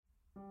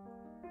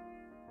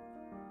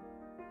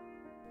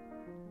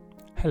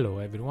Hello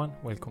everyone,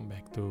 welcome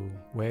back to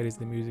Where is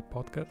the Music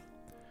podcast.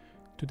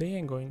 Today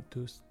I'm going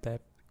to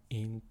step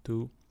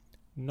into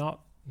not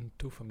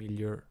too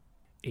familiar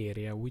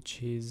area,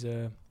 which is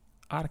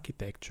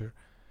architecture.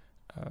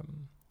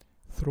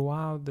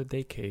 Throughout the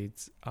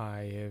decades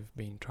I have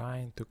been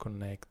trying to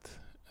connect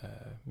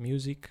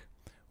music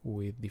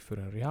with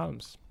different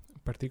realms,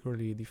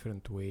 particularly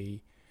different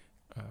way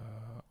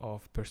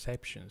of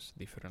perceptions,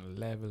 different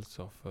levels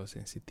of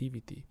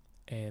sensitivity,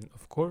 and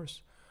of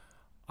course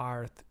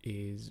art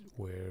is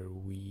where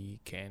we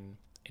can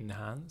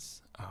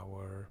enhance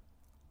our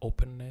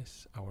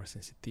openness, our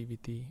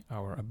sensitivity,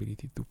 our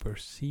ability to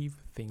perceive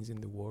things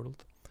in the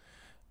world.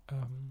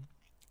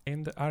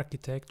 And the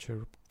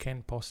architecture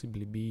can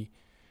possibly be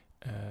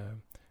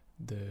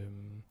the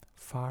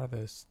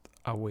farthest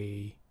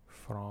away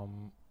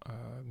from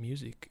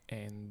music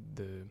and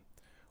the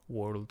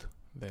world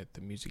that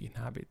the music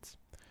inhabits.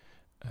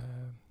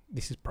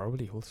 This is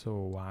probably also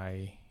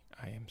why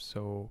I am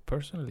so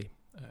personally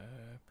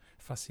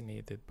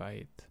fascinated by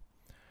it.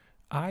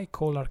 I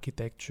call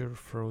architecture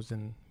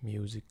frozen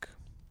music.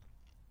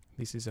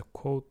 This is a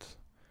quote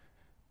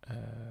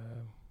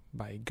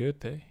by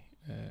Goethe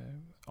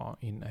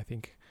in, I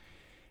think,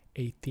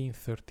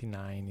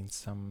 1839 in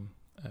some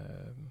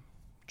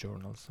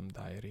journal, some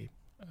diary.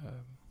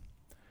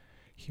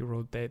 He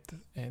wrote that,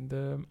 and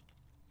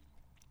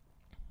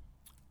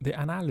the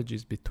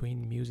analogies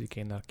between music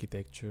and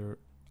architecture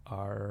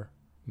are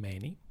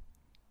many,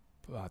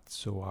 but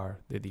so are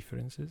the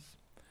differences.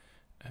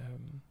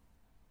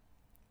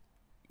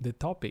 The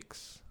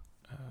topics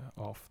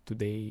of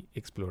today's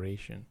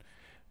exploration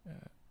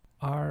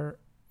are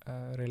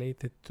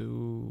related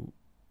to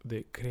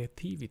the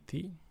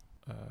creativity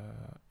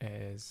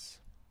as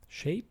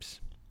shapes,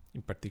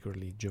 in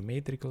particularly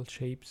geometrical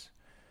shapes,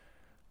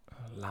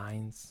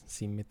 lines,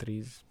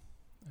 symmetries,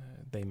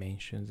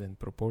 dimensions and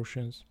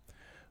proportions,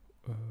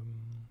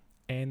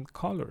 and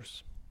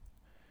colors.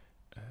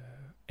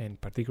 And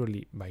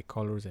particularly by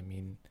colors, I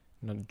mean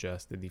not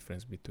just the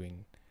difference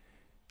between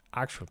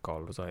actual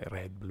colors like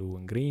red, blue,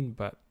 and green,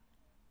 but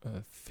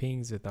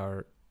things that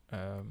are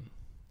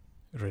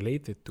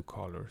related to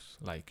colors,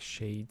 like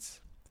shades,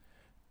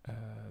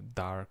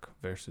 dark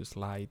versus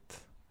light,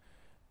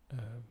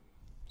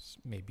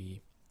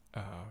 maybe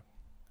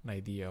an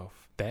idea of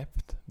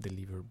depth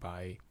delivered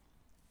by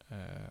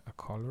a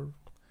color.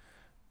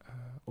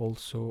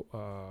 Also,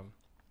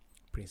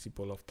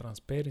 principle of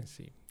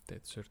transparency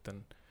that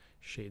certain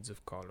shades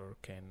of color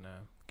can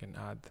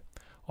add.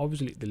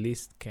 Obviously, the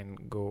list can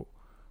go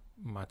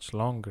much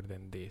longer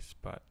than this,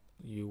 but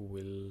you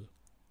will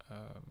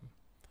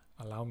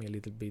allow me a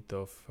little bit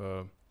of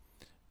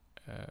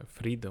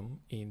freedom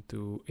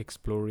into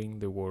exploring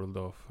the world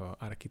of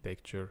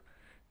architecture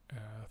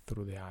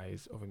through the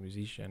eyes of a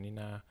musician in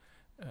a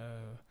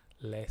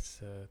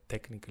less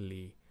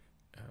technically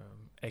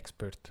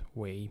expert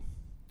way.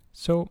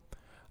 So,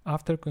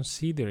 after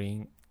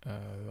considering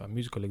a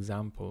musical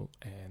example,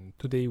 and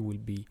today we'll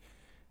be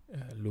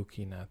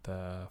looking at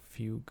a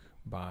fugue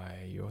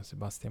by Johann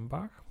Sebastian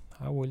Bach,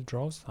 I will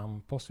draw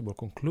some possible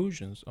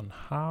conclusions on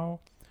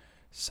how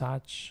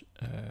such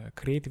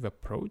creative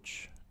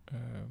approach,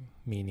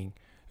 meaning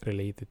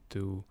related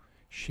to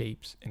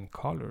shapes and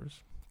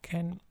colors,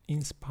 can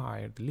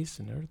inspire the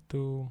listener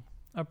to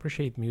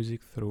appreciate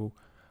music through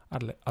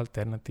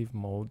alternative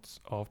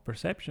modes of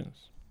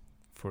perceptions.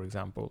 For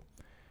example,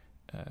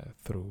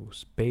 through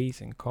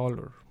space and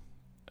color,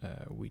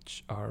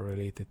 which are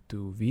related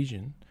to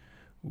vision,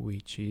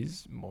 which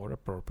is more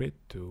appropriate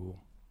to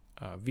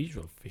a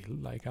visual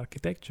field like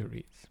architecture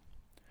is.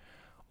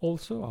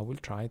 Also, I will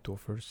try to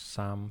offer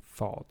some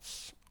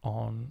thoughts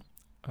on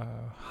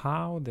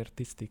how the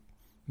artistic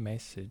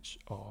message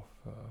of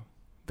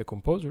the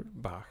composer,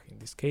 Bach in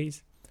this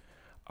case,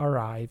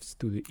 arrives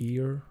to the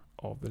ear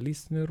of the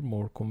listener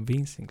more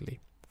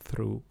convincingly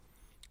through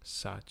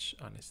such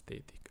an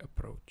aesthetic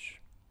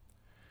approach.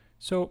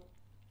 So,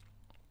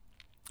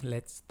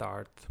 let's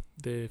start.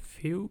 The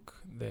fugue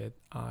that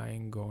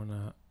I'm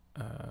gonna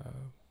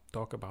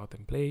talk about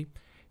and play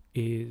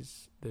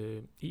is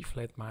the E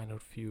flat minor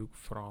fugue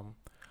from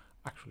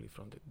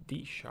the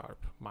D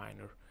sharp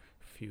minor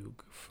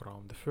fugue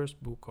from the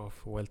first book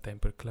of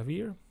Well-Tempered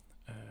Clavier,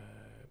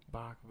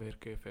 Bach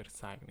Werke für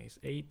Zeugnis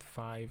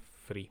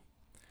 853.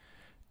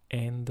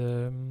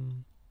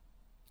 And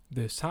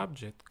the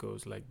subject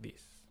goes like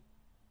this.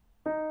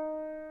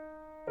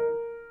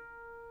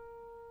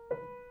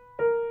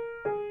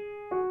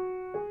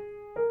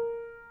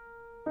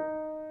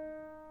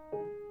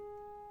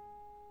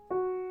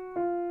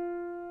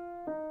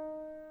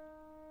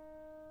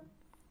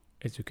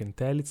 As you can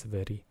tell, it's a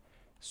very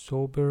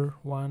sober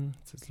one.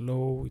 It's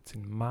slow, it's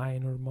in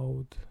minor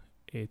mode,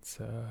 it's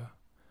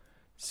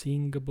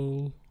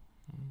singable.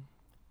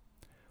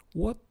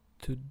 What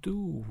to do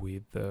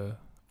with a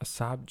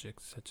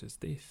subject such as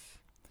this?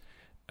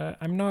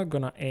 I'm not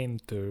gonna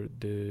enter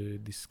the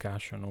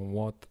discussion on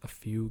what a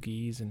fugue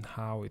is and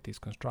how it is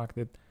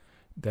constructed.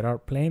 There are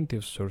plenty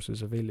of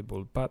sources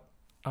available, but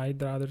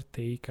I'd rather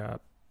take a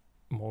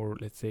more,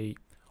 let's say,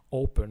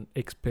 open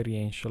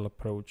experiential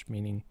approach,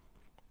 meaning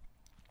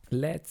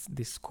let's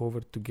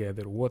discover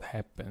together what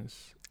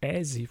happens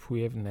as if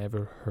we have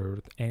never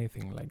heard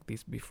anything like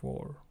this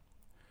before.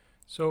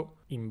 So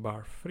in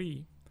bar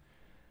 3,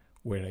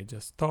 where I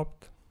just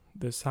stopped,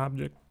 the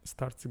subject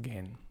starts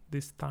again,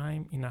 this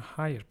time in a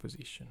higher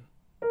position.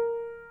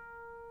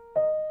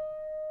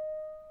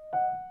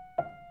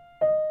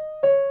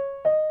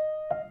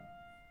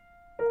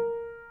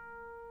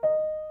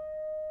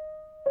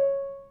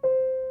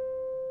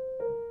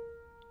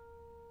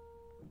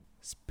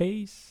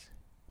 Space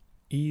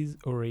is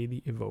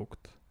already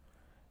evoked.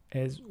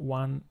 As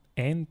one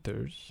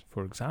enters,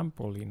 for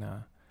example, in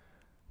a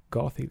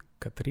Gothic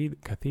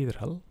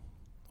cathedral,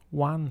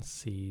 one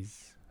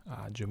sees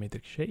a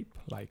geometric shape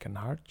like an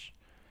arch,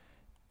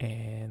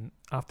 and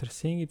after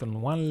seeing it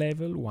on one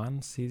level,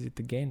 one sees it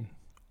again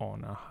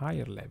on a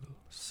higher level.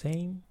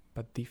 Same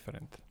but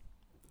different.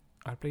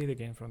 I'll play it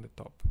again from the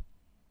top.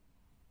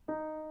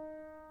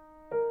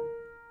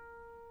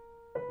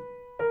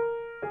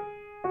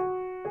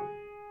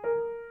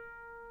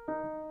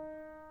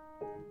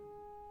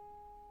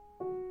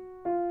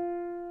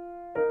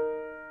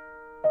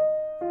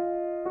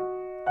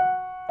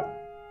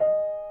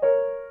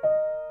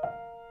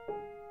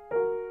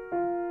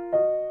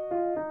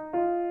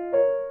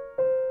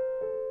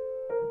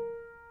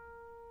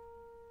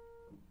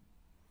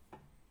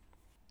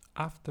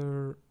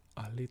 After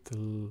a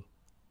little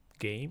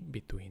game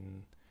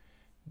between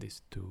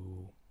these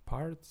two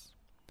parts,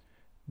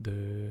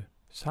 the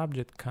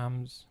subject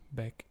comes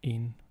back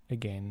in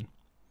again.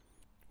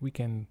 We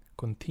can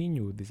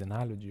continue this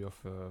analogy of,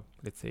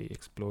 let's say,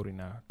 exploring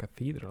a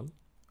cathedral,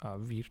 a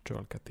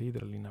virtual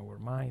cathedral in our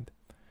mind.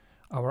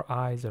 Our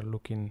eyes are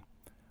looking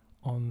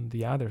on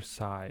the other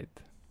side,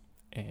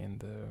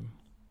 and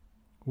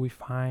we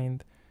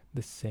find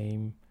the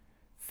same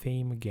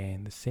theme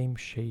again, the same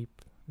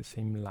shape, the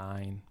same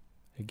line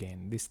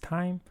again, this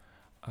time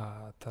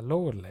at a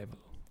lower level.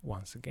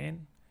 Once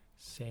again,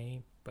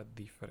 same but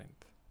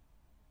different.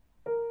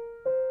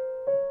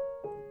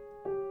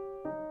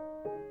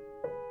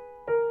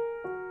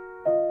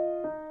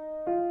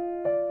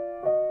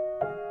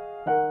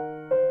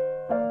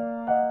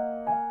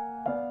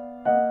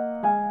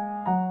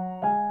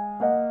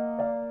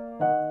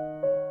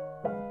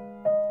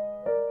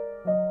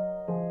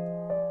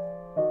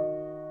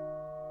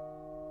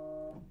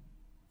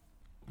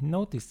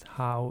 Notice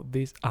how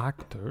these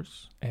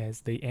actors,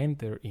 as they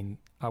enter in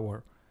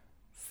our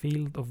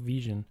field of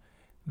vision,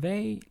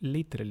 they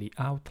literally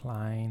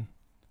outline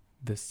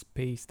the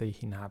space they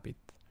inhabit.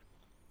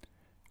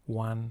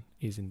 One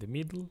is in the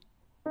middle,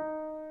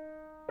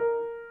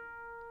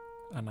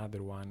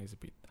 another one is a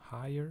bit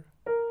higher,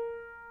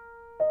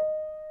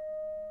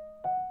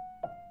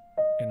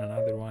 and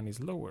another one is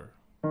lower.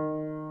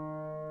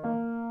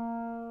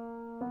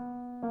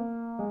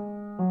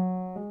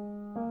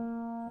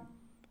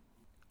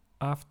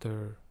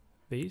 After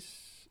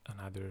this,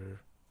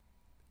 another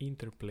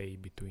interplay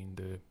between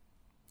the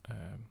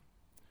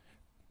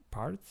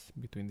parts,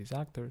 between these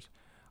actors,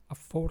 a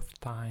fourth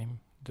time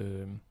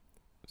the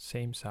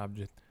same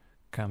subject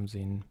comes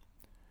in.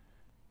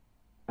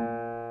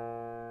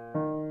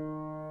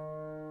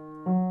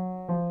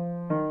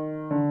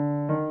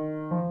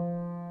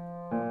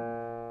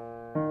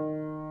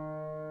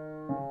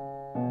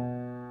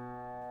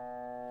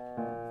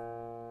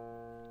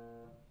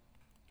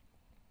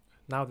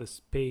 Now the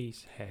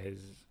space has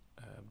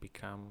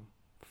become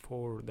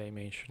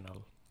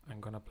four-dimensional. I'm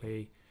gonna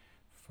play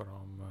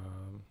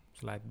from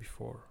slide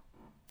before.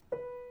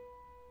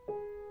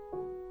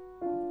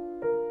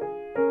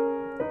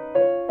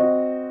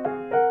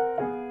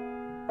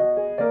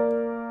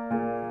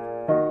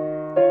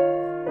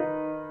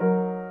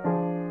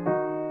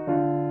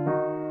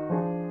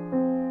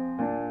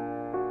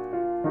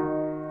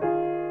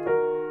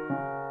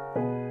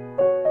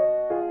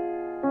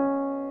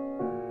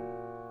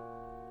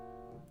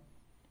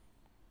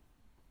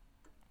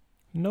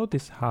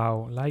 Notice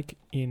how, like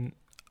in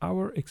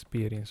our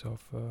experience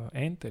of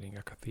entering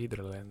a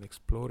cathedral and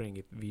exploring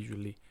it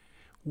visually,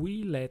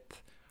 we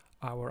let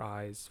our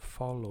eyes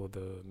follow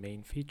the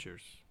main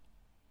features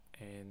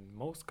and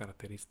most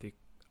characteristic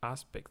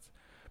aspects,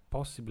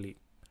 possibly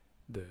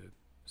the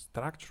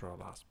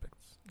structural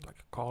aspects, like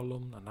a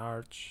column, an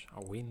arch,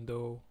 a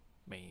window,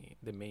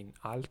 the main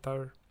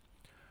altar.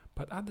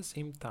 But at the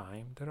same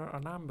time, there are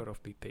a number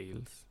of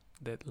details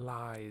that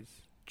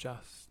lies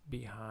just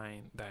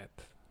behind that.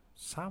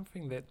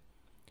 Something that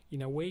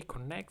in a way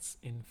connects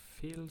and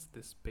fills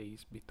the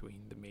space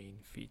between the main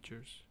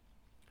features.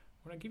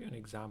 I want to give you an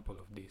example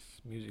of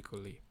this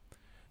musically.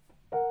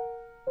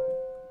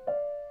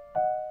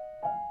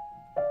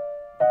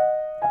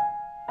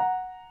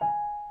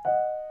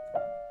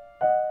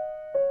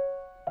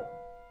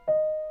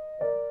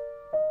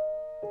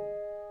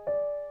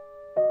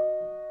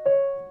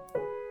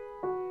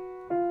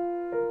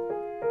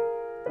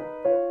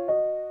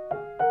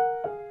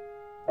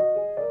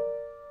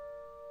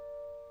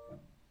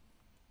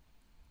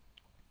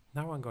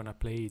 Now I'm gonna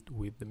play it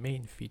with the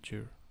main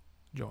feature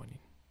joining.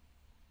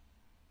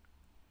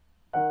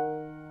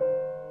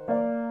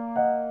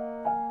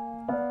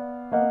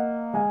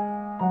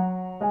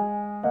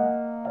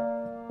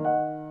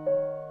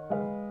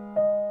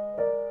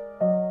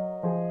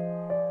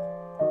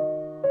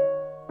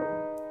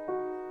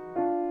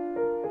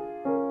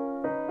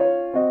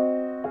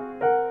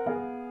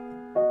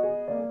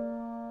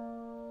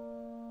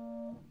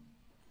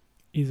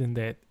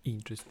 Isn't that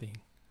interesting?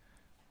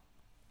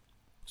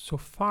 So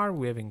far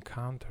we have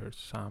encountered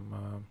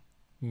some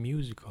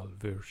musical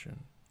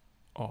version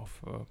of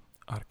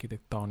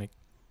architectonic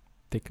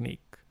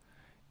technique,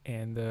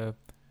 and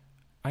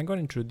I'm going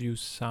to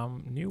introduce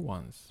some new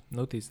ones.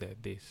 Notice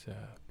that this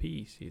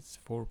piece is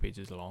 4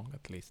 pages long,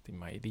 at least in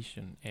my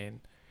edition, and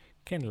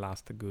can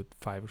last a good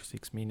 5 or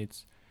 6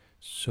 minutes.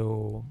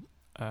 So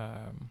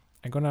I'm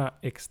gonna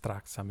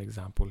extract some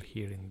example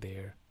here and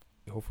there.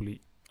 Hopefully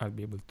I'll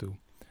be able to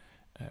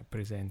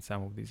present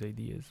some of these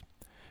ideas.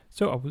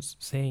 So I was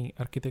saying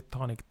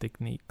architectonic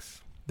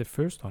techniques. The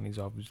first one is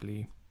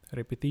obviously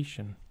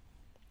repetition.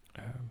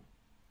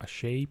 A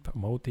shape, a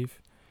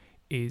motif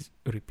is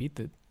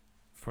repeated,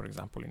 for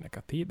example, in a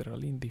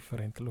cathedral in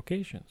different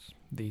locations.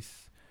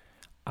 This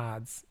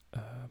adds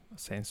a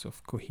sense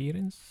of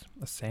coherence,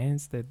 a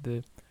sense that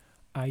the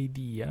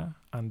idea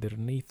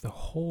underneath the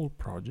whole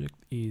project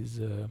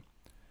is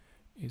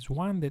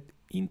one that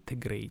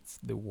integrates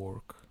the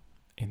work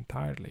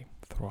entirely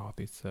throughout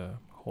its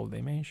whole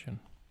dimension.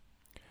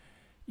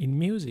 In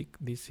music,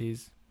 this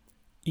is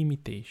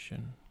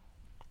imitation.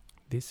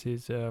 This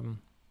is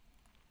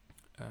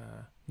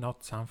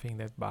not something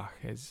that Bach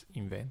has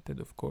invented,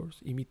 of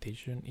course.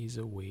 Imitation is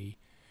a way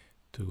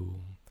to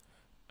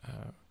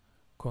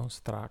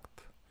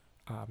construct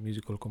a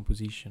musical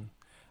composition.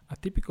 A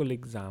typical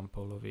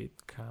example of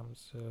it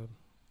comes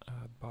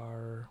at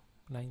bar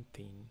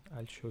 19.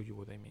 I'll show you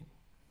what I mean.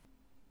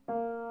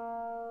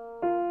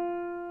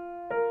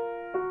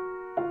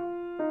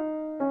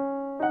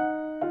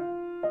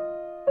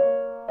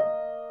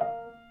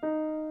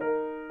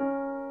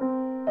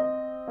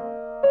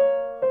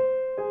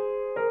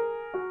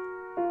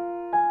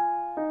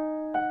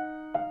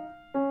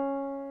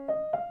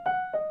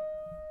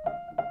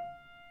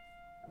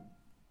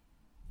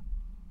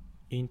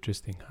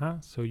 Interesting, huh?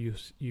 So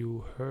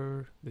you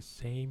heard the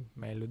same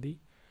melody,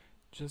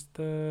 just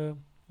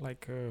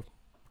like in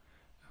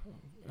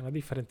a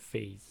different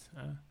phase.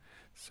 Huh?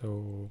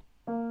 So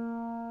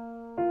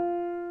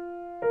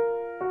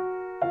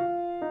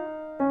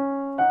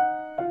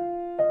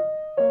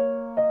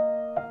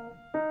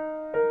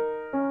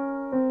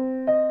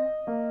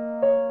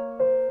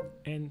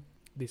and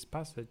this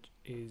passage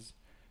is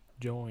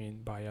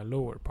joined by a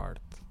lower part.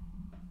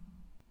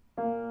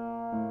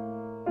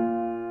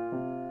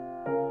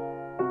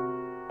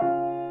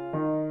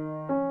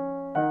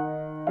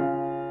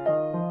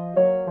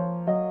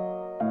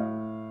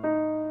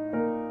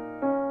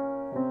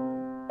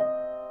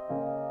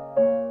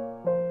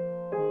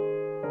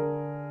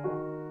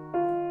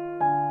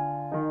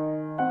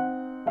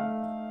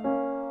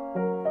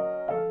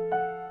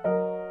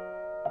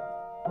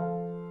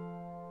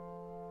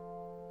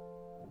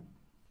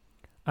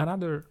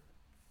 Another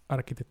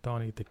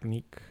architectonic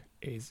technique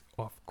is,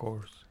 of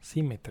course,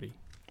 symmetry.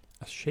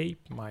 A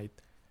shape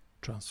might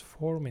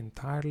transform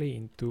entirely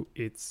into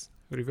its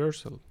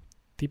reversal.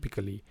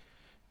 Typically,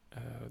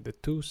 the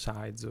two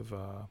sides of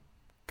a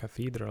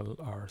cathedral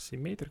are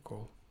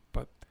symmetrical,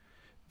 but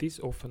this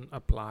often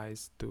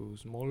applies to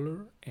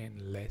smaller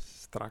and less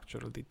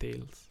structural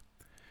details.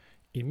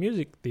 In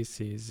music,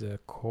 this is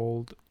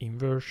called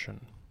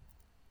inversion.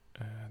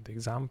 The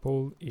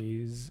example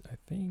is, I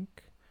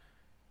think,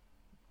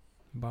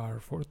 bar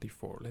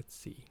 44. Let's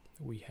see.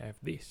 We have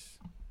this.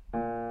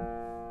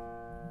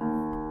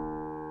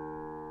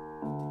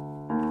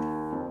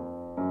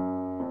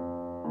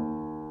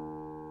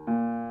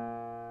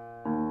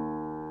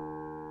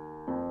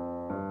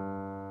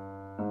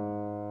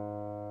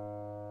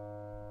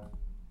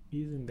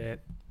 Isn't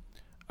that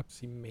a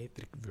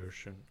symmetric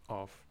version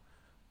of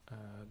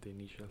the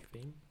initial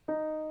theme?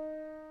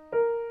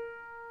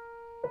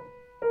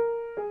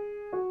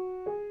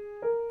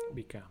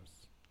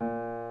 Becomes.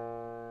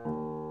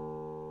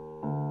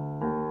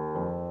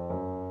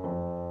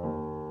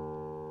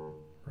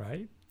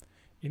 Right?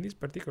 In this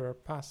particular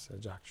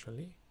passage,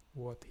 actually,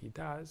 what he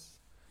does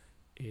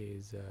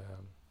is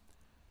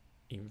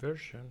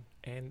inversion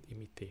and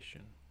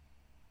imitation.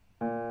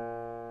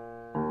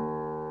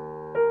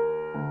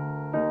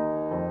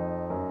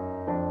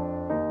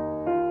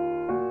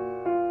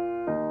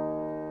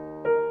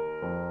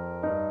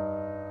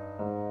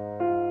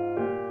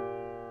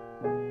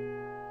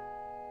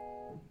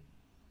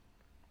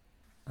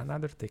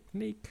 Another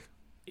technique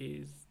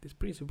is this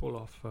principle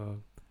of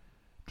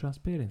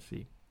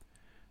transparency.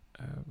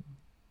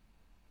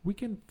 We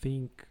can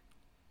think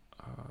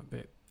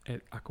that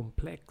a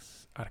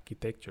complex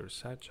architecture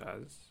such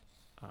as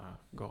a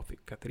Gothic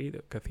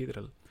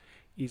cathedral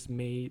is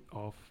made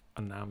of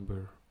a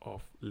number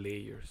of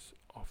layers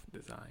of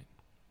design.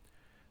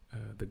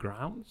 The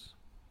grounds,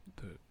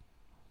 the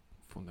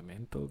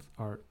fundamentals,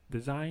 are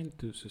designed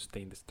to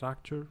sustain the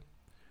structure,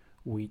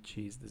 which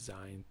is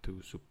designed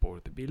to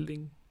support the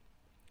building,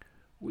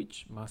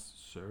 which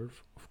must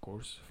serve, of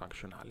course,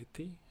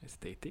 functionality,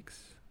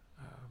 aesthetics,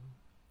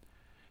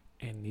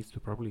 and needs to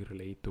probably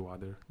relate to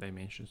other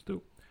dimensions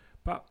too.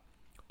 But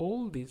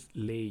all these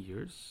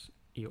layers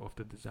of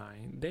the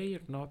design, they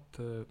are not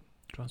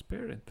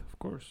transparent, of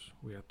course.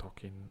 We are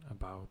talking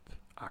about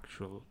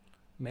actual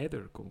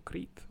matter,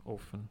 concrete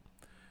often.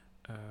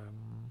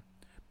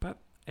 But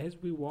as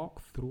we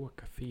walk through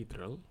a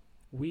cathedral,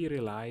 we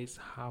realize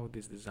how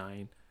this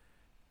design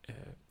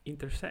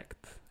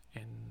intersect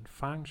and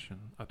function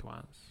at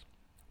once.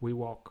 We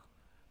walk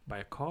by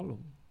a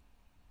column,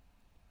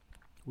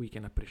 we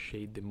can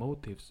appreciate the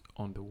motifs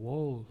on the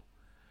wall,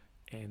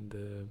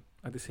 and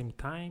at the same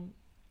time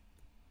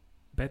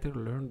better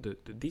learn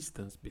the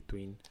distance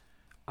between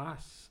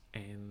us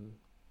and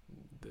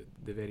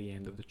the very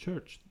end of the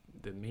church,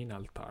 the main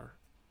altar.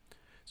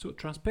 So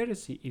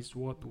transparency is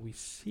what we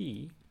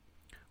see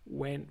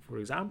when, for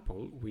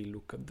example, we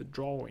look at the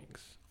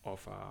drawings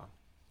of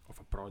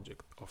a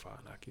project, of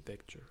an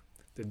architecture.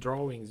 The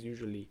drawings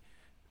usually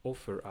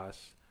offer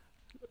us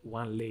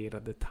one layer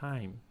at a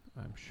time.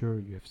 I'm sure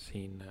you have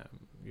seen,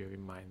 you have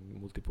in mind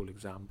multiple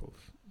examples.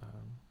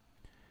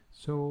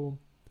 So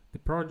the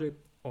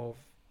project of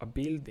a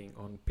building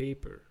on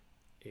paper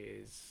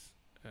is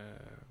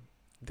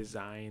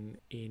designed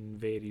in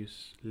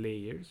various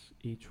layers.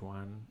 Each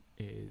one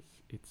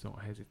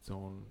has its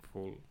own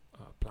full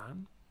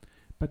plan.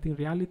 But in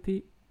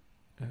reality,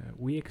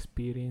 we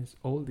experience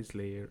all these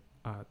layers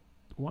at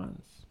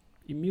once.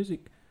 In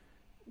music,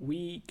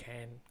 we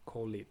can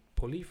call it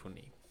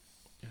polyphony.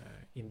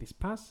 In this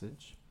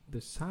passage,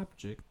 the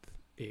subject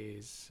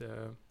is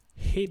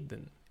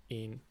hidden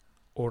in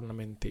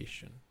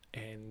ornamentation,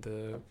 and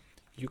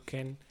you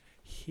can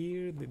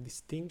hear the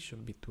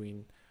distinction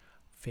between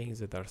things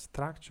that are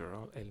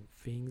structural and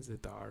things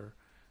that are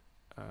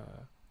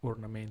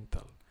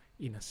ornamental,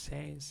 in a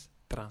sense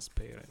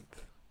transparent.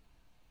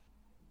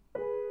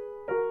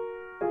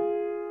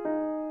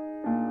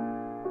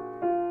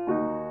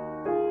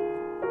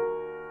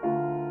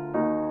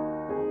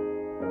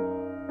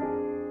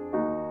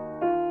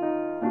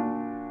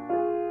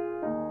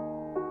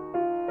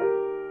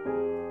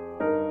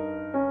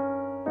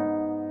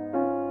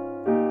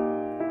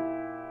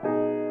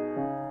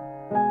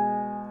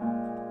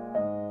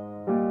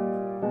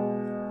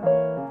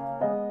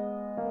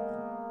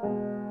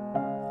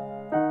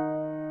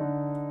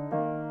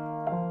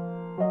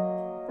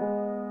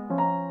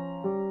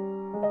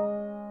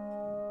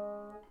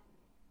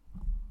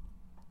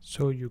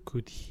 So you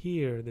could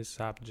hear the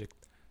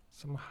subject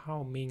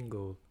somehow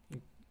mingle,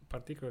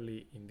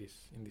 particularly in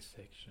this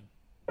section.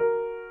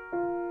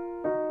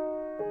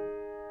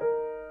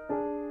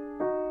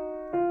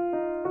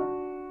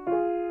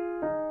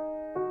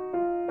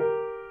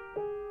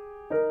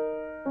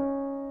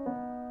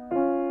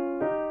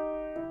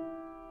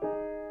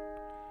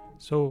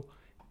 So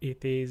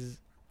it is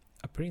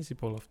a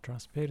principle of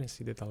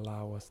transparency that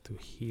allows us to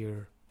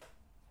hear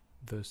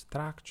the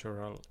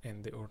structural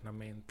and the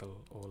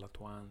ornamental all at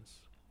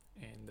once.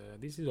 And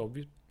this is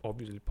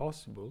obviously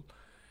possible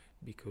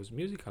because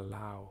music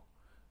allows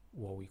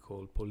what we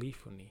call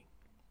polyphony,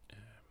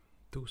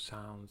 two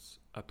sounds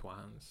at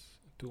once,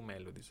 two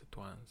melodies at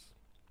once.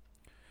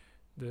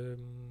 The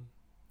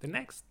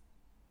next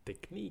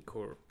technique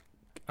or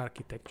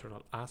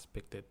architectural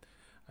aspect that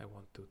I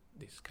want to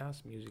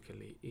discuss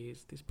musically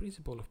is this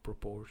principle of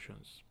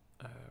proportions.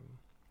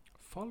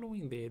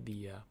 Following the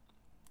idea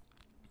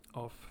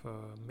of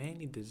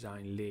many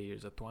design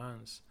layers at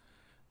once,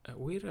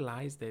 we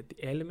realize that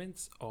the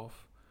elements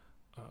of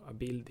a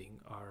building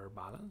are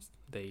balanced.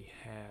 They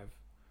have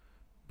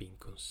been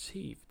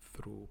conceived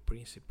through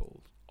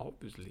principles,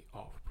 obviously,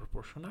 of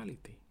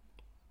proportionality.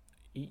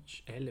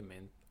 Each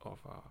element of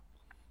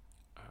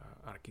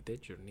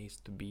architecture needs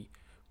to be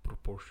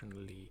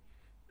proportionally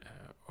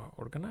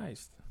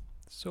organized.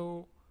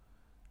 So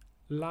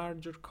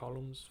larger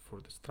columns for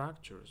the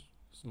structures,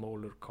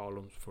 smaller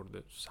columns for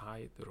the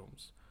side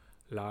rooms,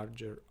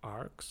 larger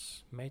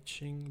arcs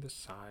matching the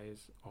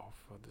size of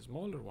the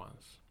smaller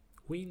ones,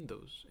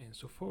 windows, and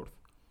so forth.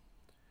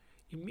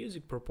 In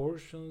music,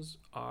 proportions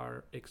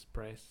are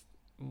expressed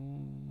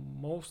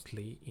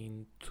mostly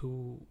in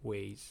two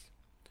ways.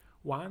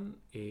 One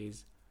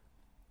is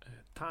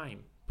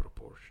time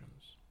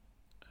proportions.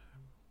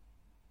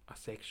 A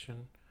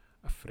section,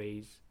 a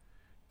phrase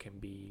can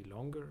be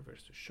longer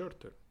versus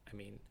shorter. I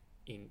mean,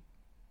 in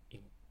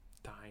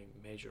time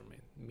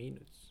measurement,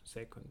 minutes,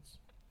 seconds.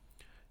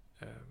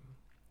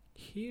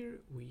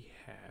 Here we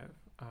have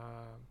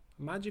a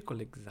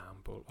magical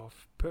example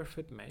of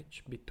perfect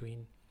match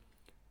between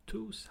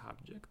two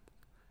subjects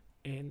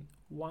and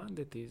one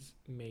that is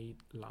made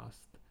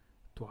last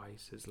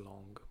twice as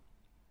long.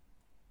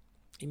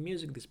 In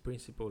music, this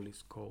principle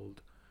is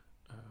called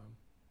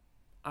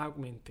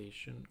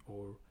augmentation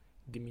or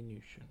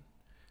diminution.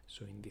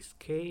 So in this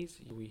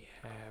case, we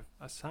have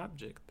a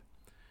subject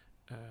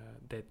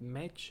that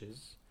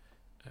matches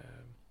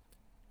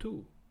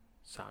two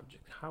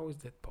subjects. How is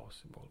that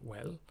possible?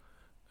 Well,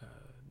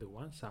 the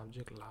one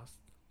subject lasts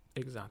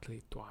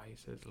exactly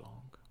twice as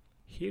long.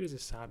 Here is a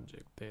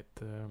subject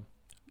that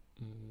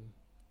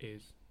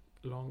is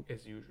long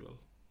as usual.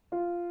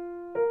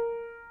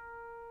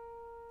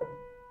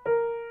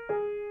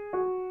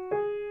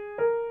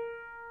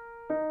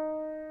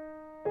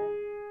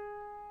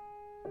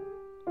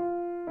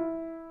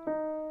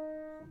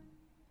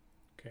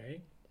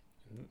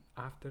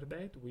 After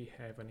that we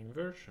have an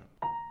inversion.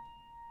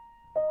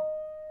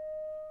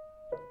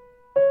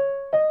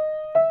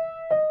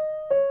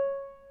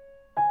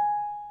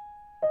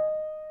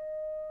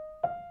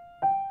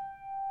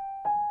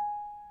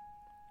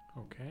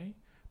 Okay,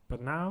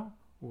 but now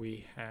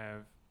we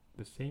have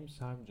the same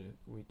subject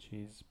which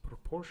is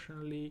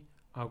proportionally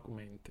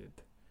augmented,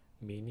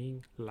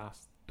 meaning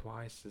lasts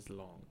twice as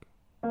long.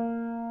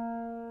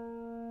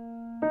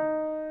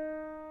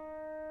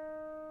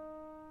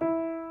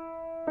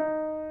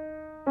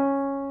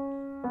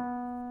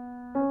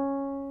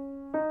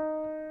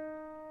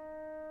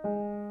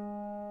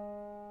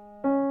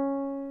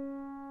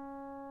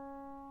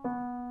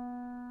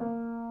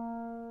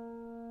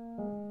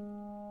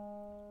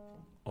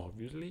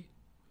 Obviously,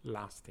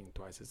 lasting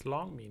twice as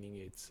long, meaning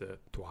it's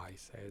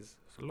twice as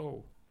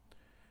slow.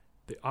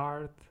 The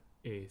art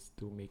is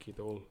to make it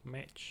all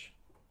match.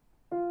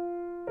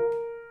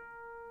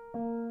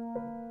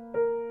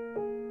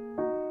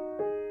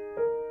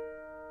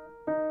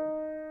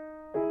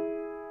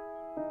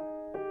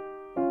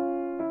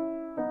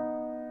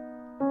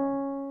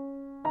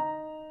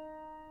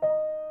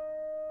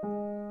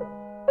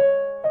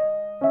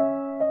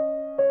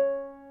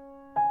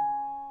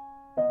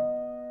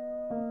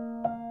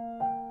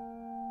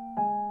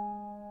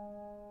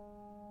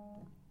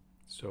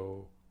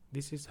 So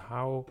this is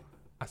how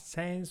a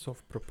sense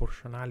of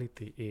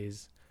proportionality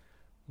is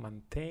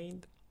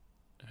maintained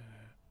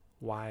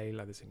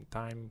while at the same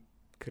time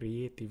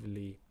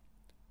creatively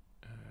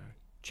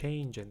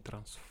change and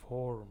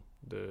transform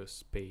the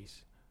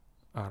space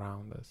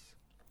around us.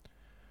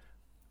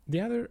 The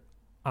other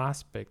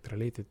aspect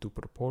related to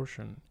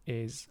proportion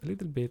is a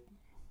little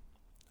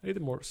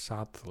more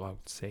subtle, I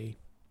would say,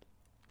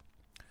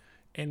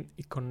 and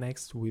it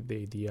connects with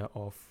the idea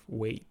of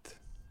weight.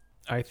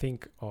 I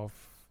think of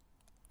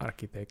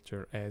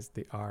architecture as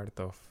the art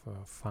of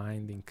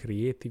finding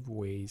creative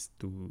ways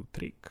to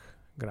trick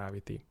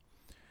gravity.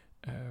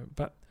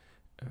 But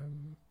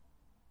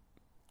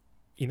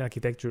in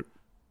architecture,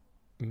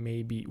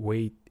 maybe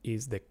weight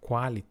is the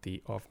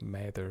quality of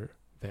matter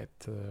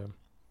that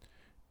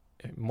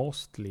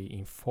mostly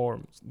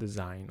informs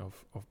design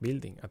of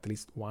building, at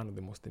least one of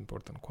the most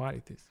important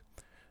qualities.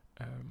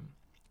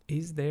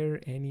 Is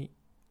there any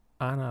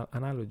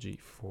analogy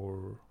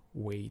for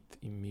weight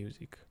in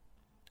music?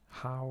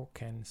 How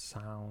can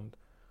sound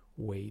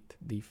weight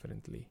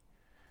differently?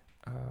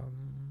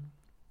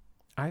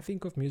 I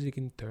think of music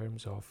in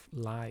terms of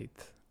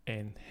light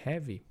and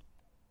heavy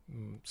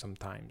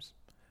sometimes,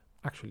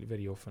 actually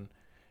very often,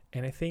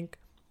 and I think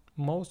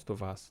most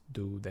of us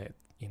do that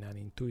in an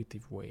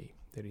intuitive way.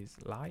 There is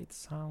light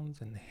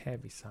sounds and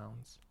heavy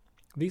sounds.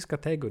 These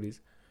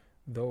categories,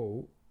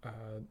 though,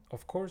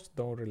 of course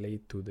don't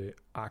relate to the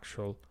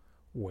actual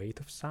weight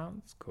of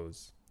sounds,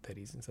 because there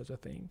isn't such a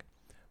thing,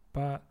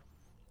 but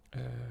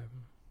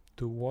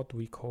to what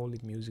we call in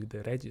music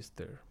the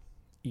register,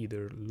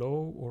 either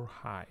low or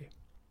high.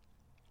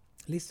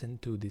 Listen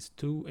to these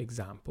two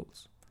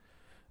examples.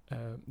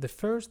 The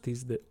first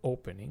is the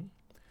opening.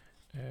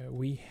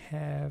 We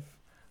have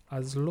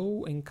a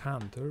slow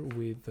encounter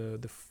with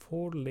the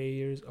 4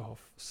 layers of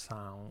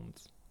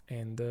sounds,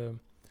 and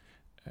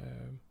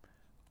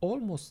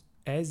almost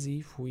as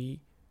if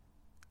we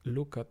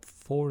look at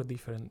 4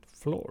 different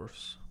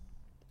floors.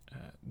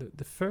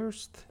 The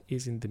first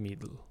is in the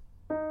middle,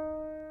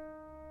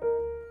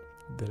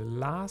 the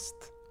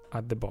last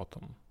at the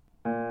bottom.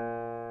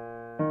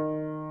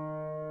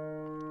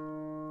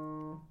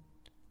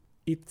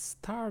 It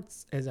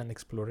starts as an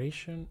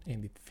exploration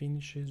and it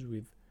finishes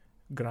with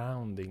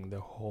grounding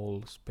the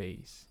whole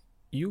space.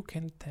 You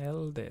can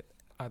tell that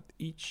at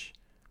each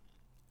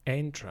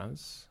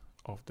entrance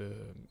of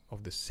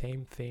the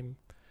same theme,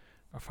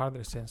 a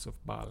further sense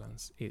of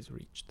balance is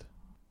reached.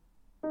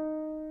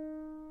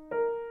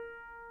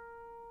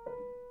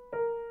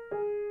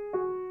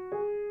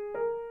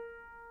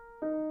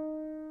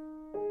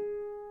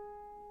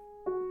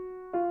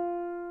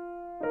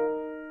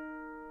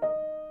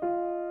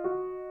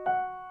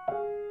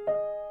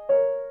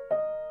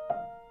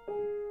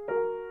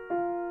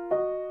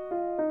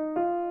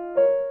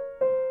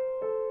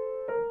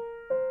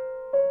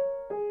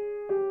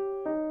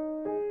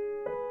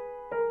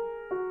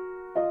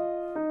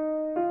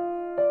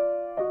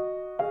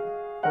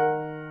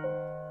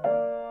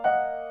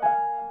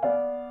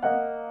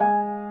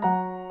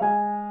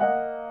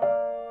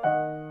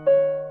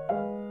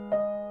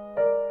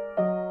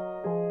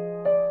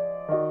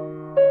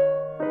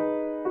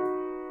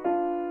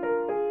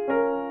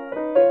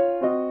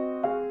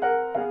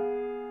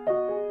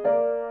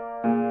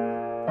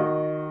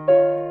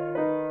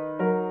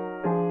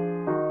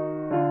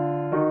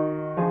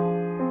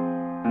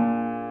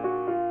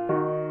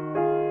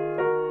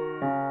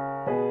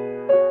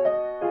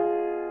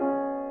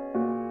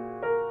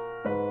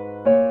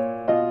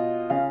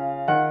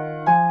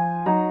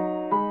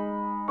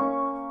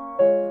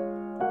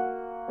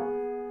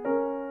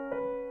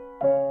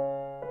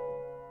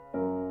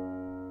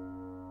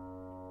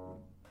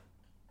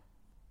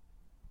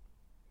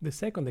 The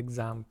second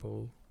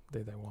example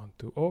that I want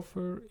to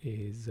offer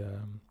is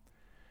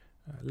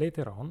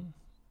later on,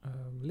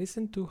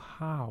 listen to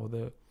how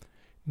the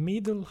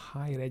middle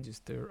high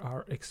register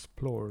are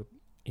explored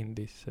in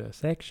this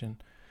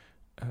section.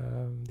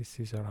 This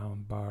is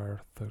around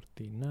bar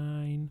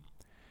 39.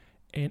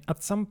 And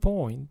at some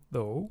point,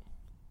 though,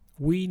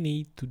 we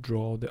need to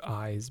draw the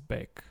eyes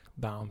back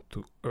down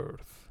to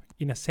earth.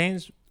 In a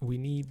sense, we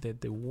need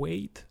that the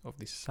weight of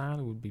the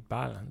sound will be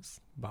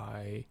balanced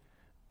by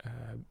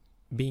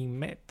being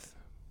met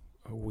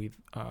with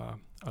a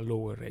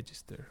lower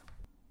register.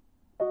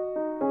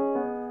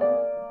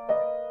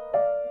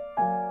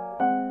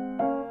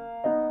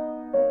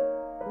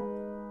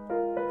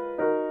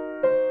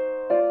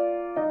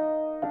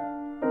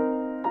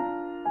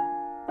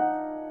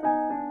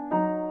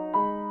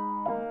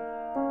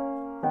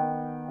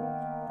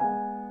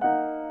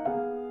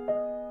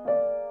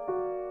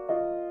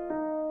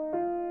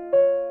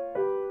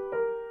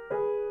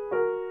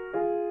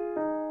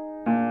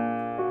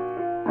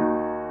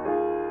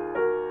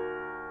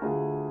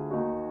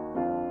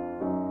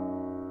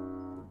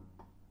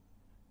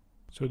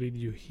 So did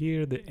you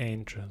hear the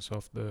entrance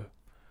of the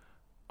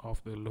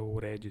low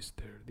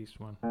register, this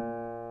one?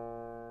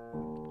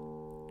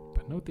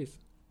 But notice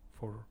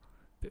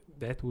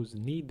that was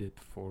needed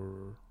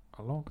for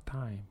a long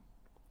time.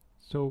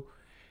 So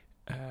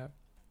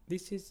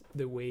this is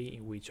the way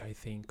in which I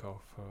think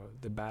of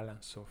the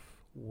balance of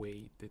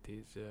weight that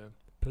is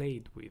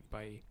played with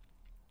by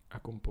a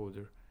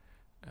composer.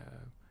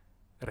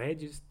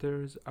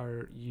 Registers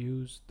are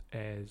used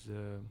as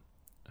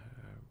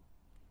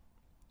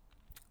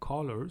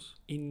colors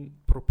in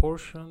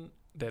proportion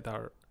that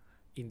are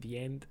in the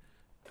end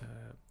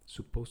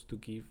supposed to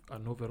give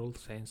an overall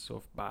sense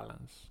of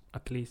balance,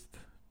 at least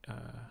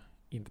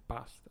in the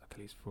past, at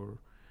least for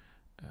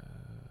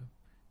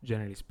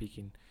generally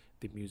speaking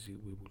the music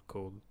we would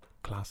call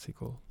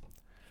classical.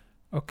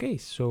 Okay,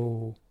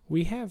 so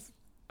we have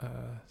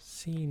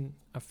seen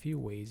a few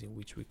ways in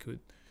which we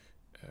could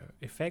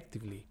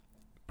effectively,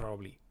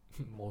 probably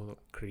more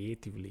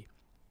creatively,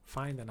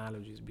 find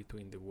analogies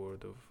between the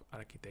world of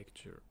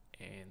architecture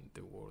and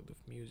the world of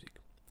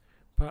music.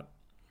 But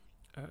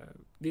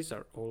these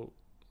are all,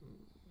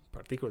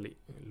 particularly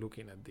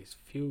looking at this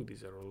few,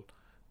 these are all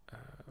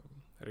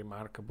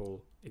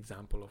remarkable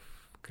example of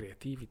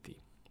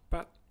creativity.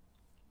 But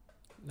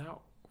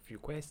now, a few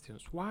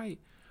questions. Why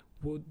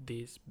would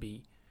this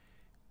be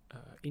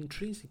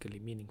intrinsically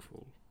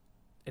meaningful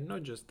and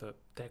not just a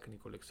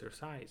technical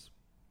exercise?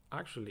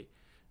 Actually,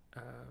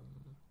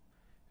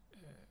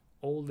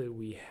 all that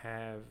we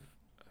have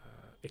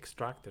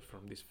extracted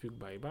from this fugue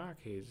by Bach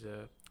is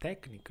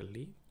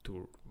technically,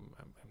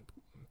 I'm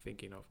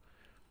thinking of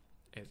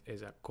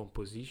as a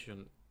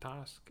composition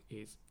task,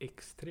 is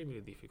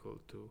extremely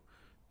difficult to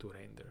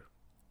render.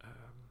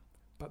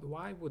 But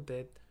why would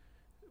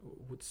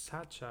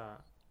such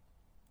a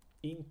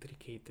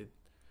intricate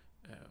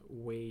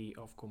way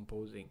of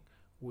composing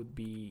would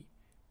be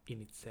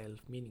in itself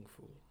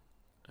meaningful?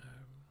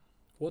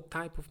 What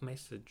type of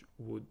message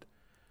would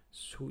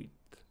suit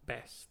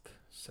best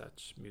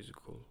such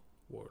musical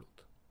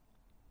world?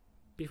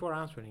 Before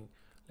answering,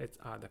 let's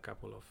add a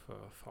couple of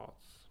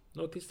thoughts.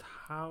 Notice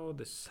how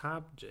the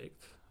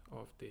subject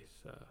of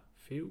this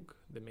fugue,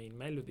 the main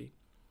melody,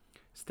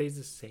 stays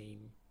the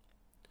same.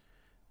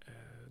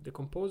 The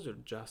composer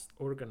just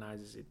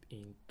organizes it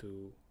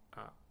into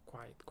a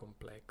quite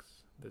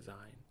complex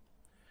design.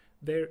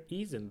 There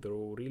isn't,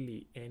 though,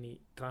 really any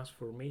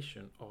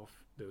transformation of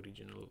the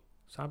original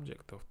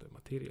subject of the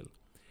material.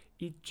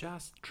 It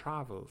just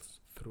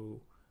travels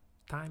through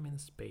time and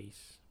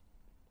space.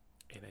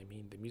 And I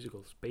mean the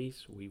musical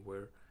space we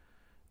were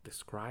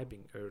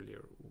describing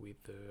earlier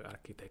with the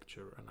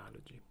architecture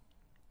analogy.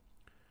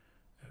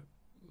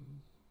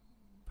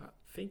 But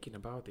thinking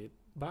about it,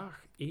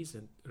 Bach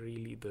isn't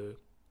really the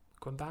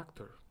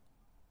conductor,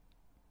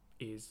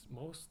 is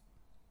most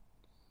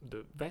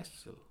the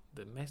vessel,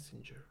 the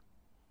messenger.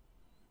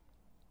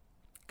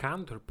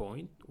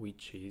 Counterpoint,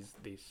 which is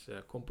this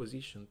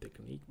composition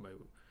technique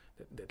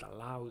that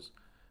allows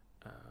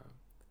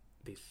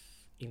this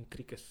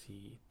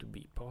intricacy to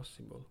be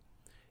possible,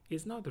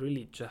 is not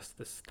really just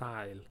the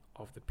style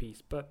of the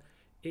piece, but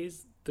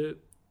is the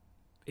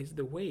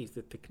ways,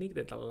 the technique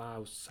that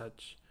allows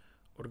such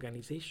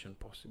organization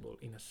possible.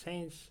 In a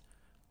sense,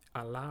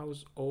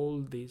 allows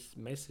all these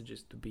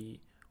messages to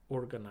be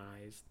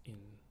organized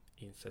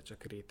in such a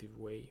creative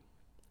way.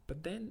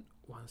 But then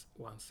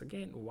once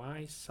again,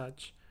 why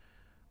such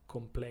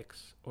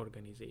complex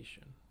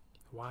organization?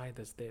 Why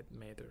does that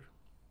matter?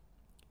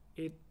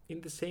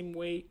 In the same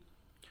way,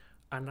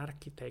 an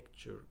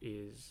architecture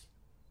is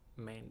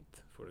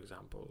meant, for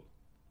example,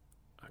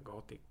 a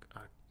Gothic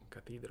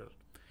cathedral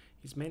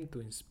is meant to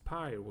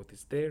inspire what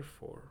is there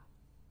for.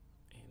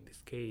 In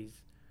this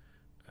case,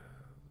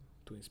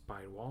 to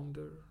inspire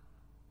wonder,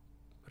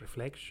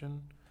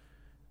 reflection,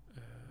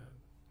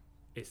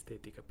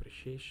 aesthetic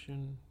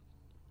appreciation.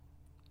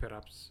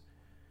 Perhaps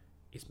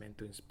is meant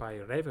to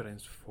inspire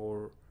reverence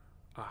for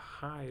a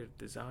higher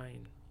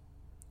design,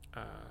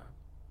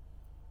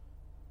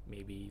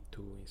 maybe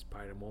to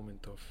inspire a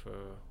moment of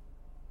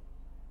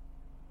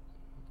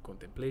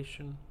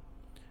contemplation.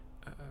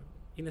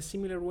 In a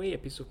similar way, a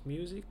piece of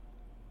music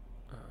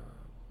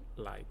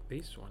like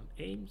this one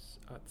aims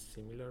at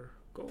similar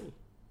goal,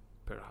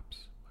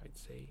 perhaps I'd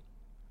say.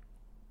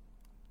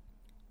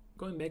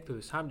 Going back to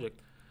the subject,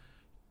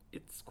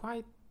 it's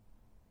quite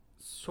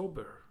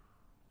sober,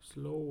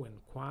 slow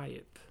and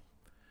quiet.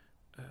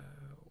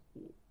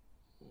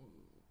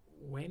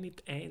 When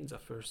it ends a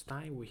first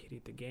time, we hear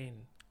it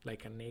again,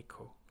 like an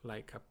echo,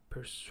 like a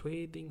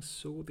persuading,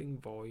 soothing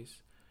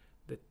voice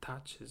that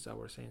touches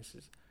our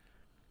senses.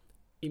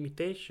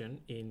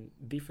 Imitation in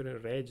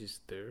different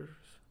registers,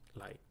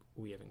 like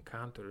we have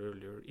encountered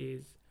earlier,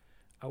 is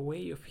a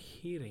way of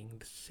hearing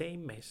the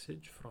same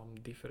message from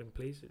different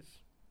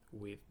places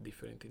with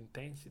different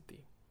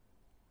intensity.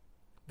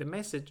 The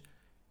message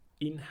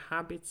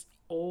inhabits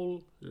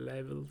all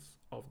levels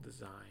of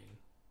design,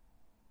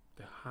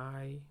 the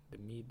high, the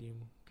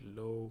medium,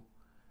 the low.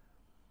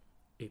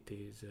 It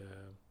is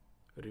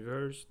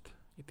reversed,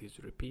 it is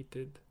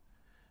repeated.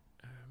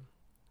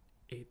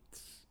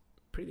 It's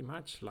pretty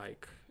much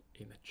like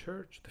in a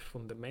church, the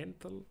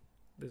fundamental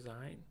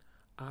design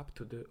up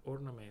to the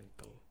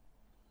ornamental.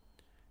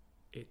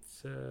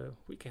 It's,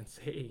 we can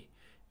say,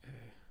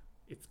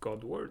 it's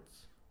God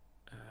words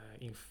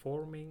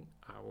informing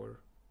our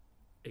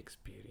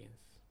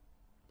experience.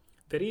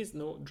 There is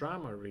no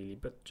drama really,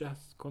 but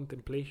just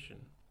contemplation.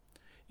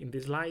 In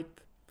this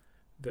light,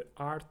 the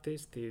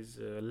artist is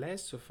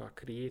less of a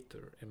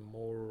creator and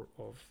more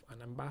of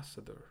an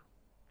ambassador.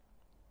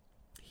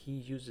 He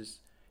uses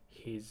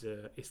his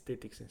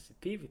aesthetic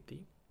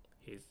sensitivity,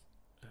 his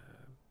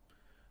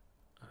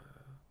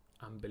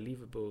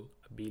unbelievable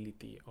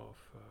ability of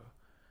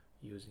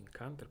using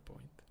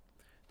counterpoint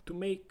to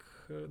make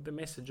the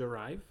message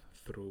arrive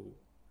through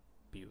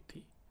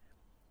beauty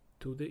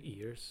to the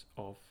ears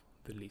of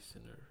the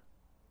listener.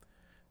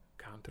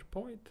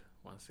 Counterpoint,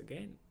 once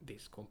again,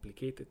 this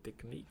complicated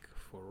technique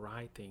for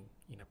writing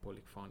in a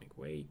polyphonic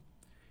way,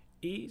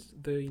 is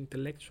the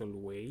intellectual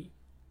way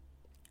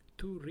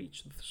to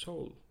reach the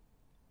soul.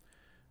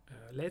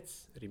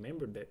 Let's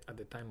remember that at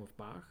the time of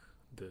Bach,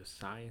 the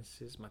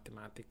sciences,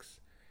 mathematics,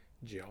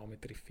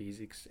 geometry,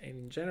 physics, and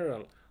in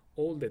general,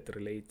 all that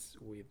relates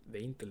with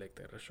the intellect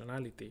and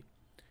rationality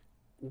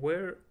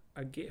were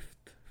a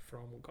gift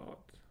from God.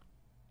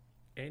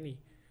 Any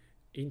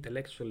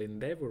intellectual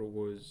endeavor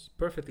was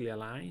perfectly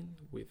aligned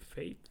with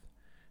faith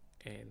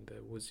and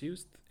was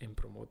used and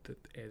promoted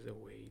as a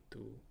way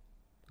to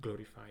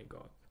glorify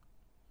God.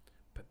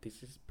 But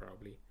this is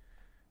probably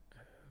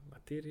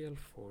material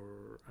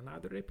for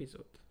another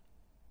episode.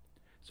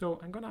 So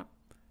I'm gonna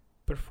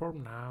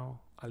perform now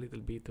a little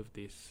bit of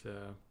this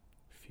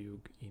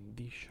fugue in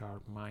D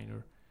sharp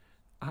minor.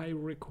 I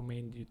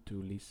recommend you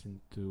to listen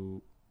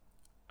to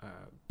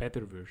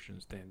better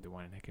versions than the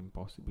one I can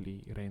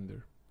possibly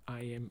render.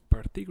 I am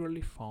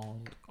particularly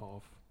fond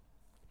of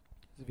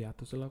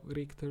Sviatoslav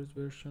Richter's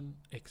version,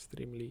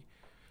 extremely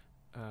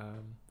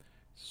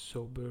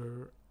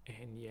sober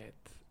and yet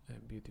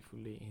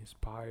beautifully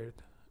inspired.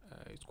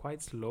 It's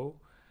quite slow,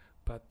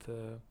 but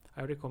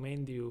I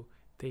recommend you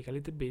take a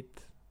little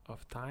bit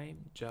of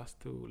time just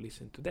to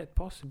listen to that,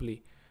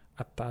 possibly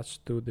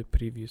attached to the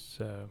previous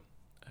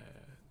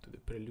to the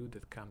prelude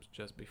that comes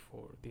just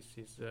before. This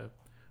is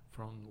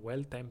from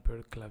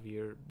Well-Tempered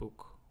Clavier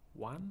Book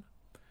 1,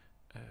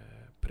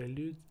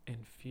 Prelude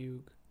and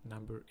Fugue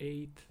number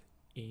 8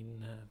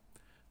 in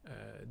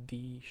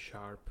D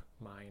sharp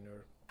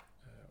minor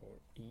or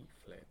E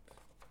flat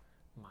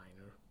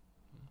minor.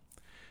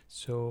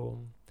 So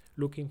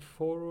looking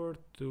forward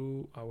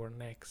to our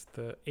next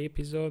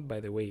episode. By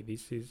the way,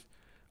 this is,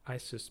 I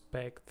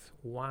suspect,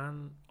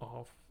 one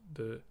of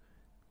the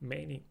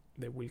many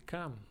that will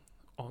come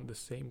on the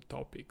same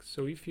topic.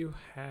 So if you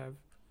have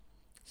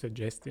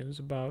suggestions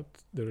about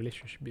the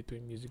relationship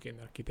between music and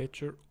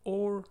architecture,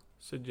 or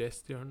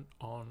suggestion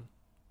on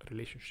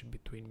relationship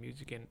between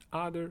music and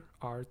other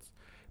arts,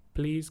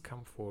 please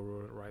come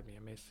forward, write me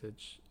a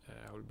message.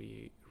 I will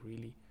be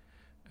really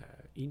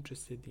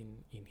interested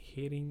in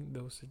hearing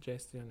those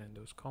suggestions and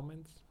those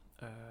comments.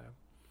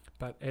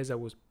 But as I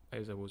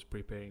was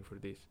preparing for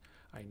this,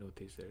 I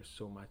noticed there's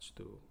so much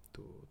to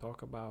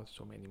talk about,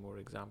 so many more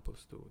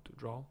examples to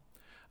draw.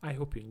 I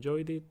hope you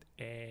enjoyed it,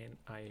 and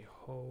I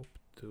hope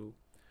to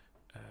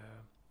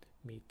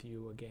meet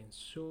you again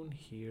soon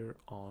here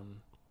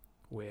on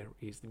Where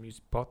is the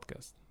Music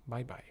podcast.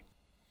 Bye bye.